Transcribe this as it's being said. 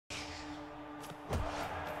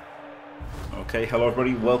Okay, hello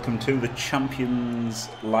everybody, welcome to the Champions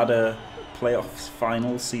Ladder Playoffs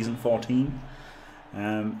Finals Season 14.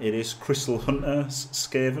 It is Crystal Hunter's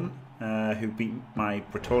Skaven who beat my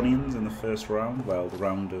Bretonians in the first round, well, the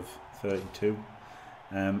round of 32,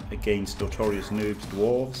 against Notorious Noob's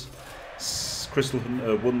Dwarves. Crystal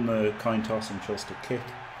Hunter won the coin toss and chose to kick,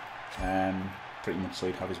 pretty much so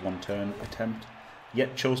he'd have his one turn attempt,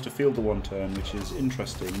 yet chose to field the one turn, which is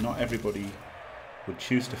interesting. Not everybody would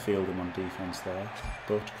choose to field him on defense there,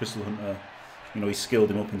 but Crystal Hunter, you know, he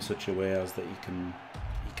skilled him up in such a way as that he can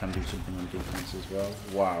do something on defense as well.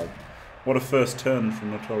 Wow, what a first turn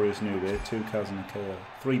from Notorious Noob, 2 Kaz and a KO,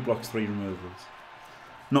 3 blocks, 3 removals.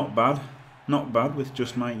 Not bad, not bad with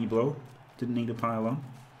just Mighty Blow. Didn't need a pile on.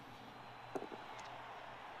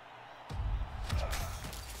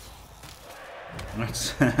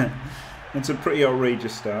 That's it's a pretty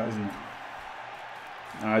outrageous start, isn't it?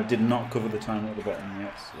 I did not cover the timer at the bottom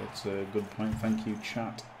yet, so that's a good point. Thank you,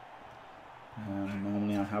 chat.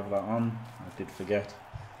 Normally I have that on. I did forget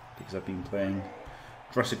because I've been playing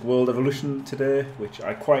Jurassic World Evolution today, which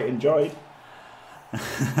I quite enjoyed.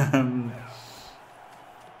 And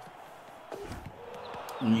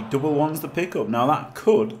you double ones the pickup. Now that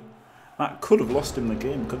could have lost him the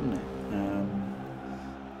game, couldn't it?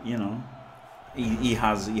 You know, he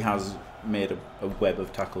has made a web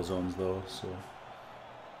of tackle zones though, so.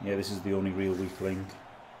 Yeah, this is the only real weak link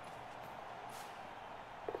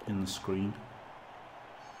in the screen.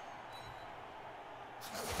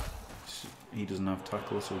 He doesn't have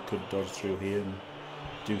tackle, so he could dodge through here and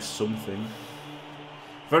do something.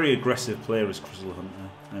 Very aggressive player is Crystal Hunter,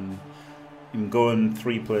 and him going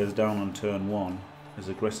 3 players down on turn 1, as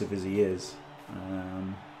aggressive as he is,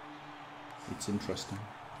 it's interesting.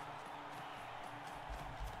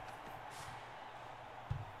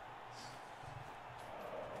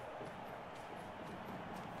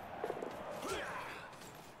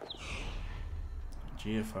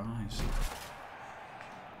 GFIs.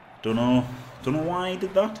 Don't know why he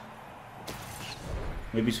did that.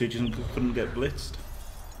 Maybe so he just couldn't get blitzed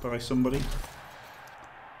by somebody.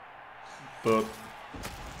 But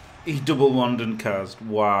he double wand and cast.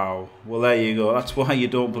 Wow. Well, there you go. That's why you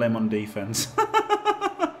don't blame on defense.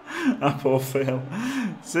 That poor fail.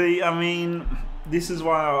 See, I mean, this is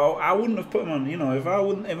why I wouldn't have put him on. You know, if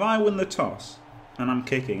I win the toss and I'm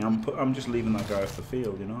kicking, I'm just leaving that guy off the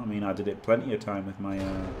field, you know. I mean, I did it plenty of time with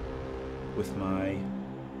my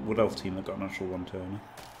Wood Elf team that got a natural one turner.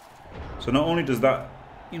 So not only does that,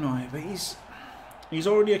 you know, but he's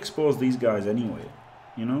already exposed these guys anyway,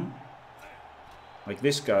 you know. Like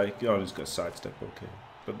this guy, oh, he's got a sidestep, okay.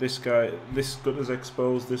 But this guy, this gut is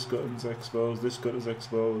exposed, this gut is exposed, this gut is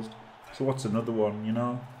exposed. So what's another one, you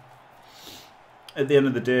know? At the end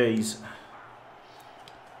of the day, he's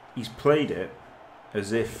played it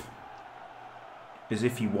as if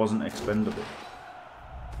he wasn't expendable,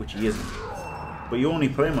 which he isn't. But you only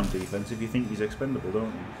play him on defense if you think he's expendable, don't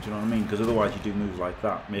you? Do you know what I mean? Because otherwise you do moves like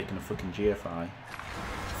that, making a fucking GFI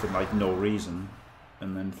for like no reason,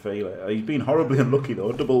 and then fail it. He's been horribly unlucky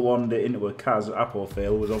though. Double wand it into a Kaz Apo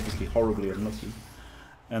fail was obviously horribly unlucky.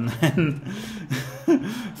 And then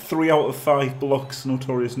 3 out of 5 blocks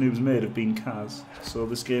Notorious Noob's made have been Kaz. So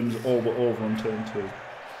this game's all but over on turn 2.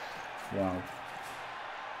 Wow.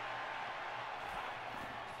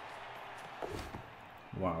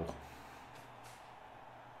 Wow.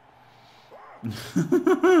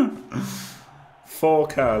 4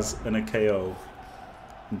 Kaz and a KO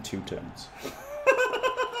in 2 turns.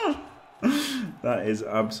 That is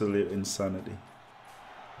absolute insanity.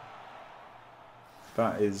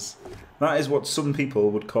 That is what some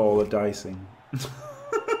people would call a dicing.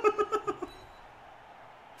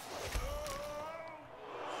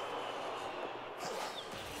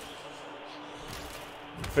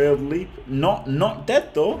 Failed leap. Not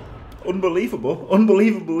dead though. Unbelievable.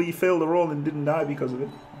 Unbelievable he failed a roll and didn't die because of it.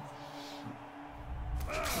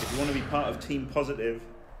 If you want to be part of Team Positive,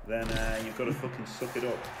 then you've got to fucking suck it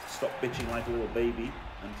up. Stop bitching like a little baby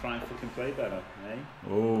and try and fucking play better, eh?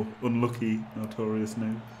 Oh, unlucky Notorious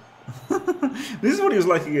Noob. This is what he was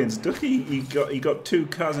like against Ducky. He got 2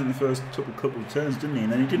 Kaz in the first couple of turns, didn't he?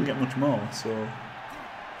 And then he didn't get much more, so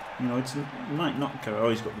you know, it might not go. Oh,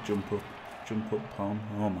 he's got the jump up palm.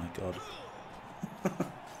 Oh my god.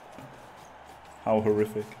 How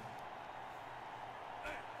horrific.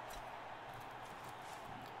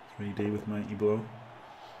 3D with Mighty Blow.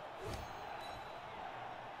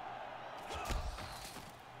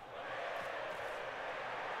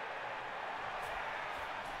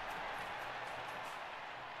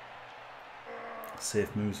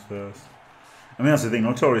 Safe moves first. I mean, that's the thing.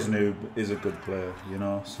 Notorious Noob is a good player, you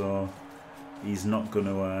know, so he's not going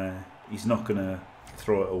to he's not going to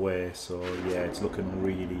throw it away. So yeah, it's looking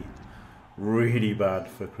really, really bad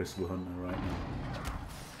for Crystal Hunter right now.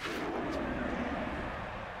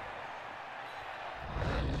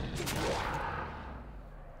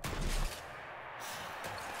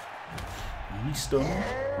 Any stun?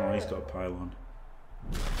 Oh, he's got a pylon.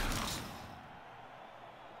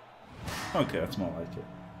 Okay, that's more like it.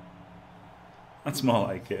 That's more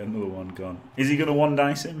like it. Another one gone. Is he going to one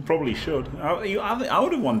dice him? Probably should. I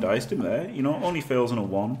would have one diced him there. You know, only fails on a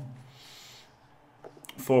 1.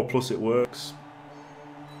 4+ it works.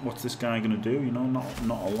 What's this guy going to do? You know, not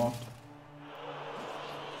a lot.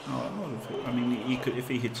 Oh, I mean, he could if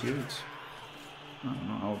he hits you. It's, I don't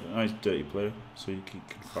know. He's a dirty player, so you can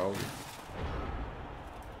foul you.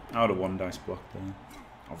 I would have one dice blocked there.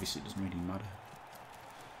 Obviously, it doesn't really matter.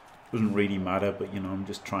 Doesn't really matter, but you know, I'm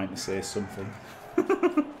just trying to say something.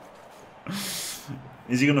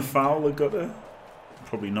 Is he going to foul the gutter?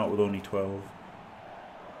 Probably not with only 12.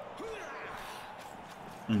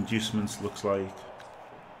 Inducements looks like...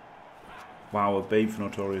 Wow, a babe for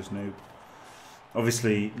Notorious Noob.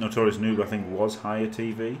 Obviously, Notorious Noob I think was higher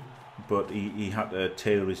TV, but he had to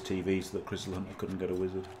tailor his TV so that Crystal Hunter couldn't get a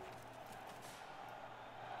wizard.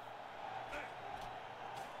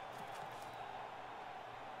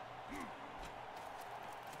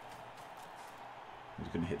 He's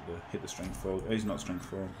going to hit the strength 4. Oh, he's not strength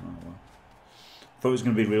 4. Oh well. Thought he was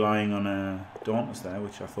going to be relying on Dauntless there,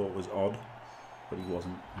 which I thought was odd, but he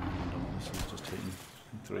wasn't. And obviously he's just hitting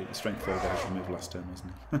 3. The strength 4 guy removed last turn,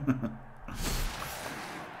 wasn't he?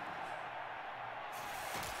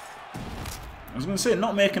 I was going to say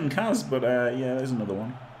not making Kaz, but yeah, there's another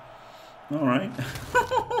one. All right.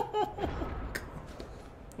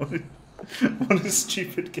 What a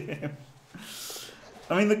stupid game.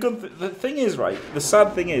 I mean, the thing is, right, the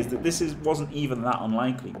sad thing is that this wasn't even that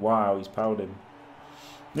unlikely. Wow, he's powered him.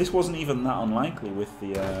 This wasn't even that unlikely with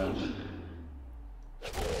the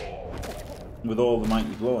with all the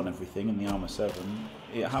Mighty Blow and everything and the Armor 7.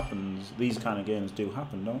 It happens. These kind of games do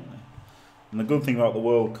happen, don't they? And the good thing about the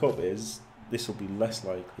World Cup is this will be less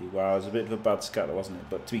likely. Wow, it was a bit of a bad scatter, wasn't it?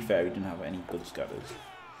 But to be fair, he didn't have any good scatters.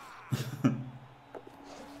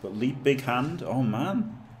 But leap big hand, oh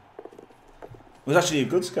man. It was actually a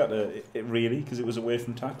good scatter, really, because it was away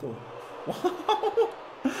from tackle. Wow!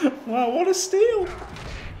 Wow, what a steal!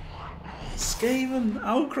 Skaven,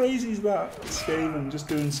 how crazy is that? Skaven, just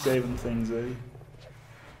doing Skaven things, eh?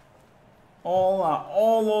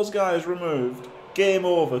 All those guys removed. Game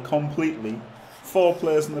over completely. 4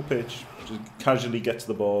 players on the pitch. Just casually gets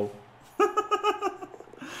the ball.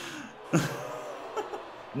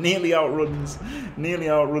 Nearly outruns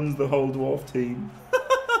the whole Dwarf team.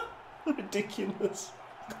 Ridiculous.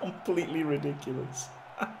 Completely ridiculous.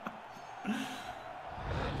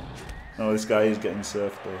 Oh, this guy is getting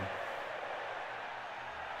surfed though.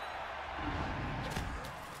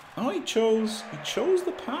 Oh, he chose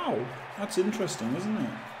the POW. That's interesting, isn't it?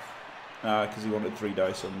 Ah, because he wanted 3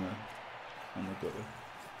 dice on the gutter.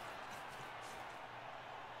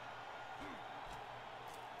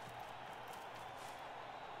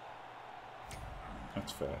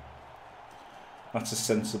 That's fair. That's a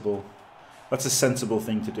sensible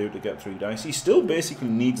thing to do to get 3 dice. He still basically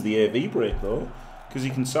needs the AV break though, because he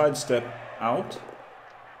can sidestep out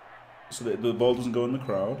so that the ball doesn't go in the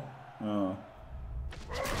crowd. Oh.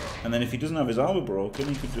 And then if he doesn't have his armor broken,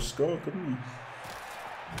 he could just score, couldn't he?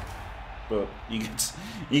 But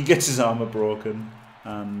he gets his armor broken,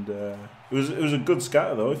 and it was a good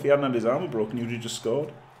scatter though. If he hadn't had his armor broken, he would have just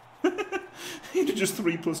scored. He'd have just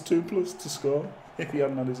 3+2+ to score if he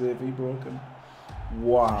hadn't had his AV broken.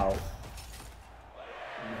 Wow.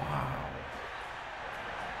 Wow.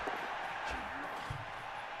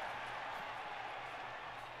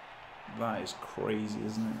 That is crazy,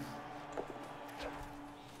 isn't it?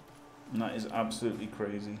 That is absolutely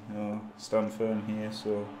crazy. Oh, stand firm here,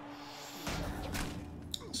 so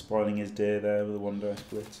spoiling his day there with the 1 dice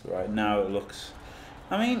blitz. Right, now it looks...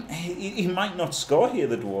 I mean, he might not score here,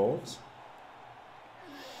 the Dwarves.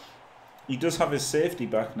 He does have his safety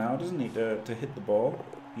back now, doesn't he, to hit the ball.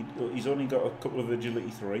 He's only got a couple of agility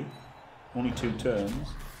 3. Only 2 turns.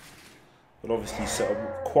 But obviously set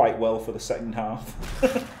up quite well for the second half.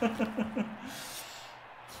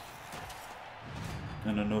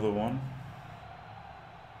 And another one.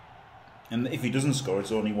 And if he doesn't score,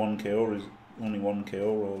 it's only 1 KO,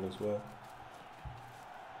 roll as well.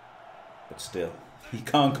 But still, you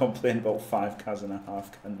can't complain about 5 Kaz and a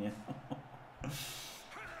half, can you?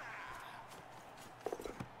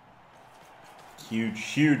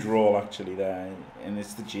 Huge roll actually there, and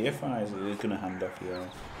it's the GFIs that is going to hand off here.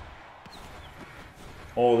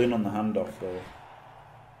 All in on the handoff though.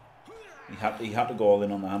 He had to go all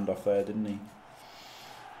in on the handoff there, didn't he?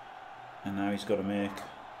 And now he's got to make,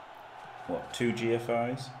 what, 2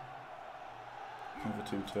 GFIs over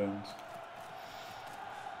 2 turns.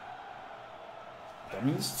 I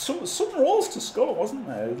mean, some rolls to score, wasn't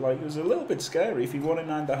there? Like, it was a little bit scary. If he wanted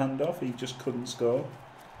the handoff, he just couldn't score.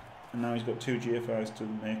 And now he's got 2 GFIs to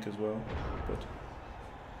make as well.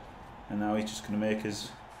 And now he's just going to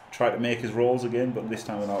try to make his rolls again, but this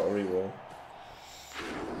time without a reroll.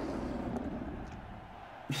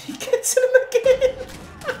 He gets him again!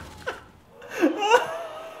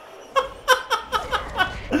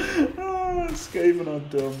 Oh, Skaven are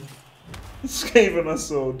dumb. Skaven are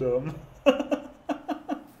so dumb.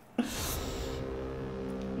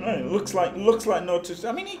 Right, looks like Notorious.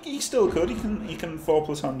 I mean, he still could. He can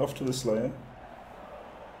 4+ hand off to the Slayer.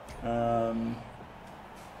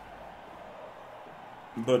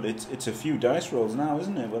 But it's a few dice rolls now,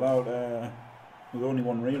 isn't it? With only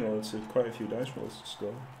 1 reroll, it's quite a few dice rolls to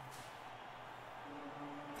score.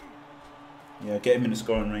 Yeah, get him into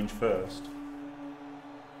scoring range first.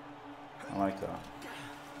 I like that.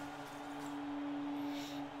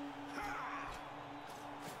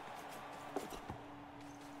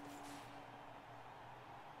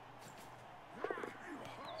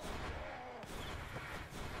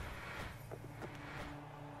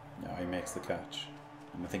 No, he makes the catch.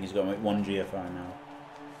 And I think he's got to make 1 GFI now.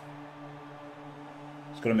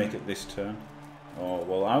 He's got to make it this turn. Oh,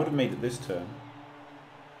 well, I would have made it this turn.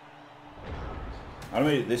 I would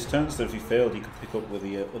have made it this turn, so if he failed, he could pick up with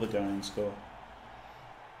the other guy and score.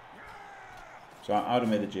 So I would have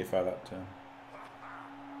made the GFI that turn.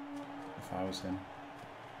 If I was him.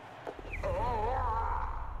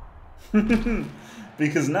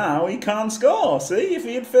 Because now he can't score. See, if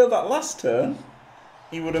he had failed that last turn,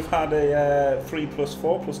 he would have had a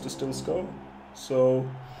 3+4+ to still score. So,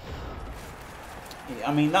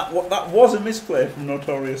 I mean, that was a misplay from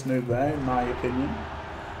Notorious Noob there, in my opinion.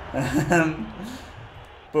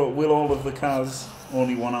 But will all of the Kaz,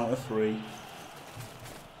 only 1 out of 3?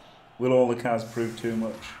 Will all the Kaz prove too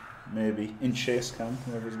much? Maybe. In chase cam,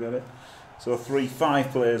 whoever's got it. So 5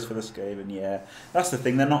 players for the Skaven, yeah. That's the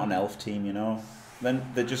thing, they're not an elf team, you know.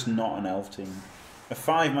 They're just not an elf team. A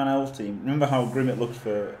 5-man elf team. Remember how grim it looked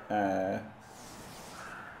for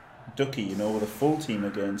Ducky, you know, with a full team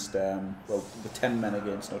against, well, the 10 men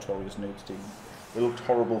against Notorious Noob's team. It looked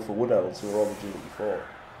horrible for Wood Elves, who were all the duty before.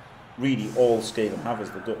 Really, all Skaven have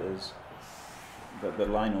is the gutters. The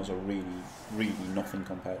Linos are really nothing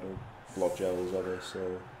compared to Blodgels, are they?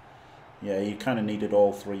 So, yeah, you kind of needed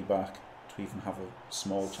all 3 back to even have a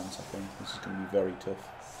small chance, I think. This is going to be very tough.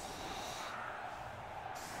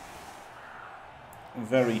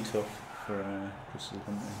 Very tough for Crystal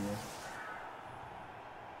Hunter here.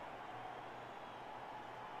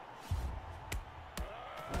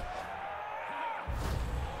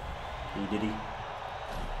 Did he?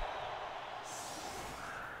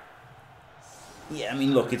 Yeah, I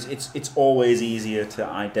mean, look, it's always easier to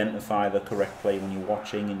identify the correct play when you're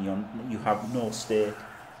watching and you have no stake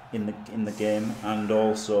in the game, and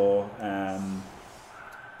also,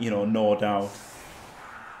 you know, no doubt,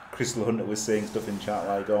 Crystal Hunter was saying stuff in chat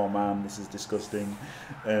like, "Oh man, this is disgusting,"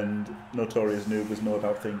 and Notorious Noob was no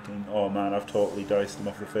doubt thinking, "Oh man, I've totally diced him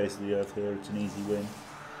off the face of the earth here. It's an easy win."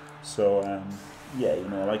 So, yeah, you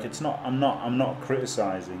know, like, it's not. I'm not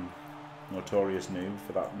criticizing Notorious Noob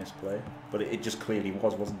for that misplay, but it just clearly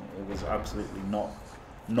wasn't it? It was absolutely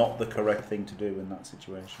not the correct thing to do in that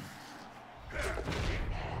situation.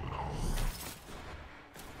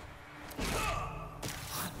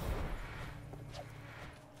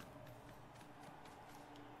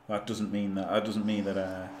 That doesn't mean that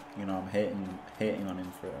you know, I'm hating on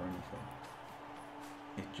him for it or anything.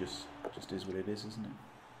 It just is what it is, isn't it?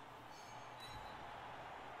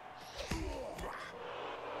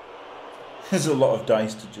 There's a lot of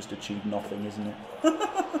dice to just achieve nothing, isn't it?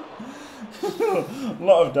 A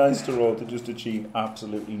lot of dice to roll to just achieve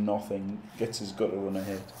absolutely nothing. Gets his gutter run a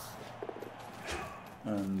hit.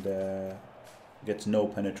 And gets no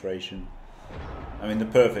penetration. I mean, the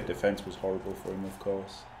perfect defense was horrible for him, of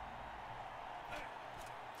course.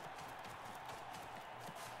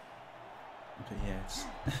 But yeah,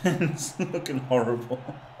 it's looking horrible.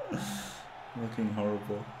 Looking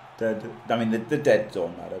horrible. Dead. I mean, the dead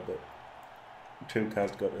don't matter, but 2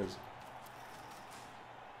 cast gutters.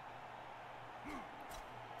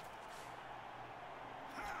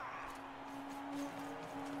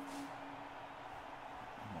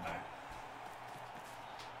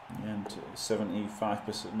 And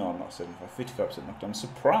 75%, no, not 75, 55% knocked. I'm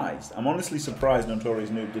surprised. I'm honestly surprised Notorious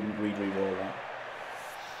Noob didn't re-roll that.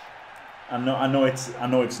 I know it's,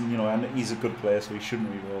 you know, and he's a good player, so he shouldn't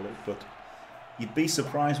re-roll it, but You'd be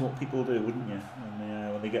surprised what people do, wouldn't you,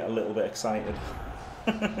 when they get a little bit excited.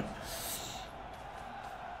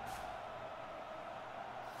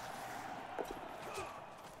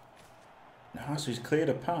 Ah, so he's cleared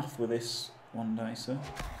a path with this one dicer,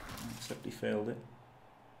 except he failed it.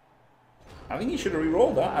 I think he should have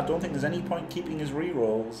re-rolled that. I don't think there's any point keeping his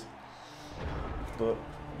re-rolls. But,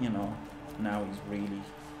 you know, now he's really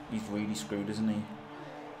screwed, isn't he?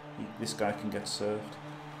 This guy can get served.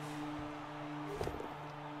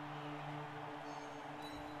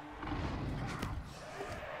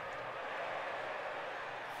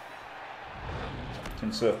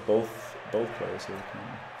 Can serve both players here, can't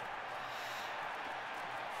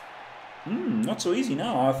he? Not so easy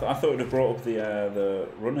now. I thought it would have brought up the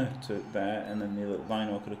runner to there, and then the little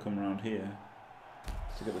Lino could have come around here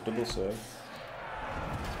to get the double serve.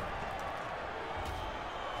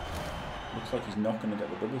 Looks like he's not going to get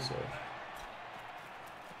the double serve.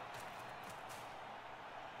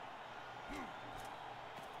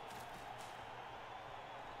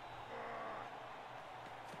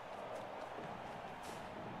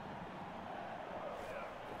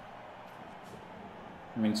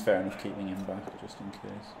 I mean, it's fair enough keeping him back, just in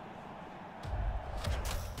case.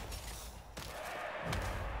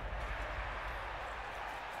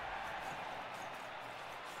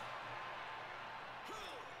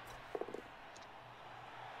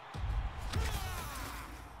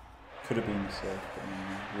 Could have been the save, but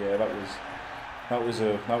yeah, that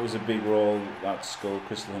was a big roll. That skull.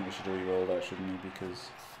 Crystal Hunter should have re-rolled that, shouldn't he?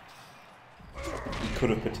 Because he could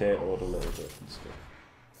have potatoed a little bit and stuff.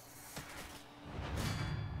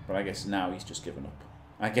 But I guess now he's just given up.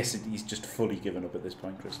 I guess he's just fully given up at this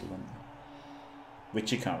point, Crystal Hunter.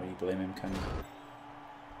 Which you can't really blame him, can you?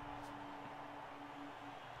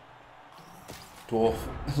 Dwarf,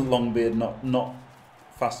 Longbeard, not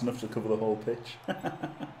fast enough to cover the whole pitch.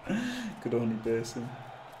 Could only base him.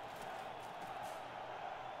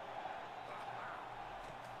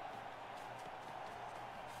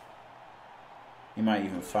 He might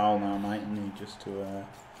even foul now, mightn't he? Just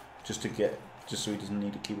so he doesn't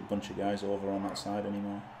need to keep a bunch of guys over on that side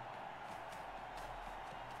anymore.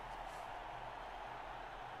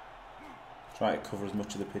 Try to cover as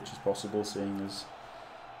much of the pitch as possible, seeing as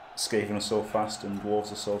Skaven are so fast and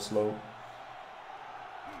Dwarves are so slow.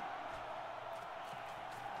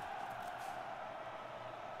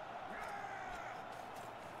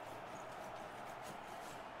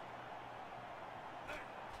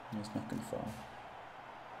 He's not going to foul.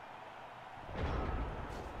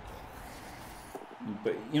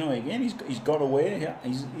 But you know, again, he's got away. Yeah,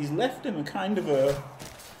 he's left him a kind of a.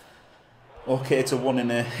 Okay, it's a one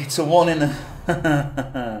in a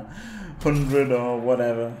 100 or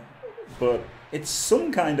whatever, but it's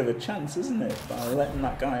some kind of a chance, isn't it? By letting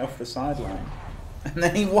that guy off the sideline, and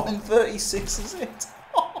then he won 36 it.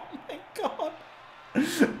 Oh my god!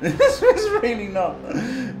 This was really not.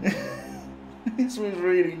 This was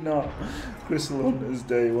really not Crystal Hunter's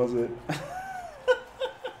day, was it?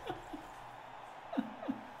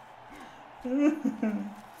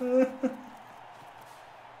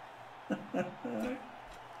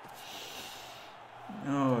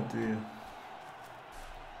 Oh dear.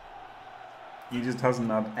 He just hasn't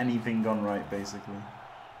had anything gone right, basically.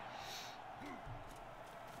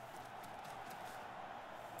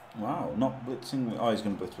 Wow, not blitzing with... Oh, he's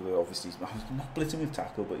going to blitz with it, obviously. He's not blitzing with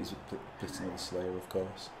tackle, but he's blitzing with the Slayer, of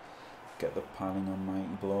course. Get the piling on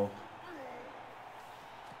Mighty Blow.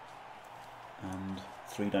 And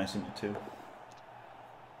 3 dice into 2.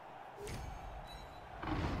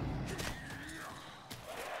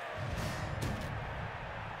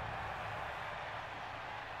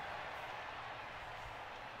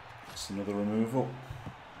 Just another removal.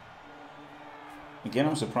 Again,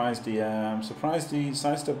 I'm surprised he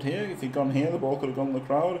sidestepped here. If he'd gone here, the ball could have gone to the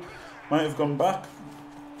crowd. Might have gone back.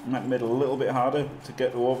 Might have made it a little bit harder to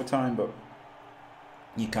get to overtime, but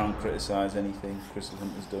you can't criticise anything Crystal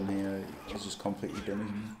Hunter's done here. He's just completely done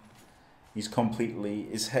it. He's completely...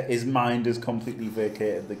 His mind has completely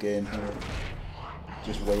vacated the game here.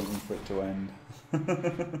 Just waiting for it to end.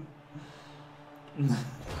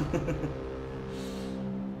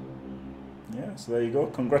 Yeah, so there you go.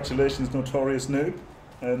 Congratulations, Notorious Noob.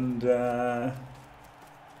 And no,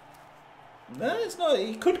 it's not.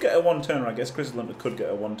 He could get a one-turner. I guess Crystal Hunter could get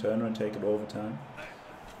a one-turner and take it overtime,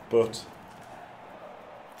 but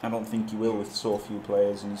I don't think he will with so few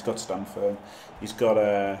players. And he's got stand firm. He's got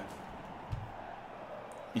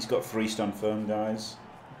 3 stand firm guys.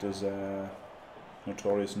 Does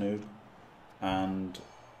Notorious Noob, and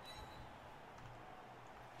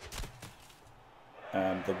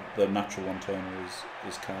the natural one turner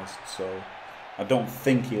is cast, so I don't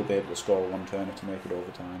think he'll be able to score a one-turner to make it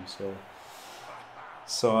overtime.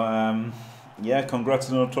 Yeah, congrats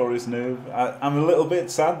to Notorious Noob. I'm a little bit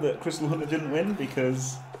sad that Crystal Hunter didn't win,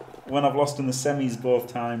 because when I've lost in the semis both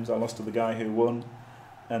times, I lost to the guy who won,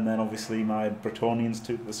 and then obviously my Bretonians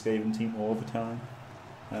took the Skaven team to overtime.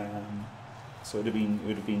 So it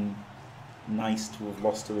would have been nice to have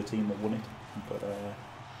lost to the team that won it, but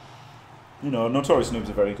you know, Notorious Noob's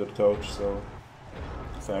a very good coach, so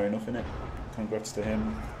fair enough in it. Congrats to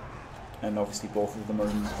him, and obviously both of them will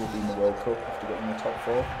be in the World Cup after getting the top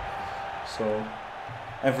 4. So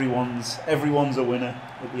everyone's a winner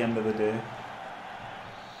at the end of the day.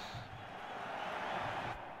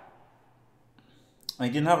 I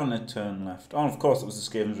didn't have a turn left. Oh, of course it was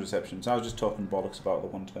the Skaven's reception, so I was just talking bollocks about the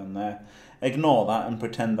one turn there. Ignore that and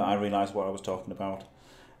pretend that I realised what I was talking about.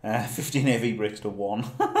 15 AV bricks to 1.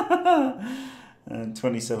 And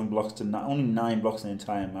 27 blocks to 9. Only 9 blocks in the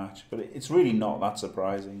entire match, but it's really not that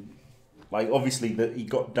surprising. Like, obviously, that he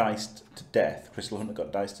got diced to death. Crystal Hunter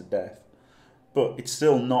got diced to death. But it's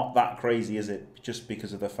still not that crazy, is it? Just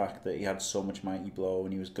because of the fact that he had so much Mighty Blow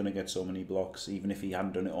and he was going to get so many blocks, even if he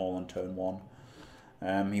hadn't done it all on turn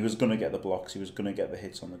 1. He was going to get the blocks, he was going to get the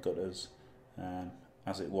hits on the gutters.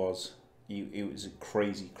 As it was, it was a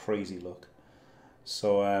crazy, crazy look.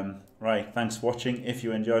 So, right, thanks for watching. If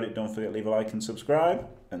you enjoyed it, don't forget to leave a like and subscribe,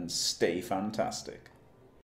 and stay fantastic.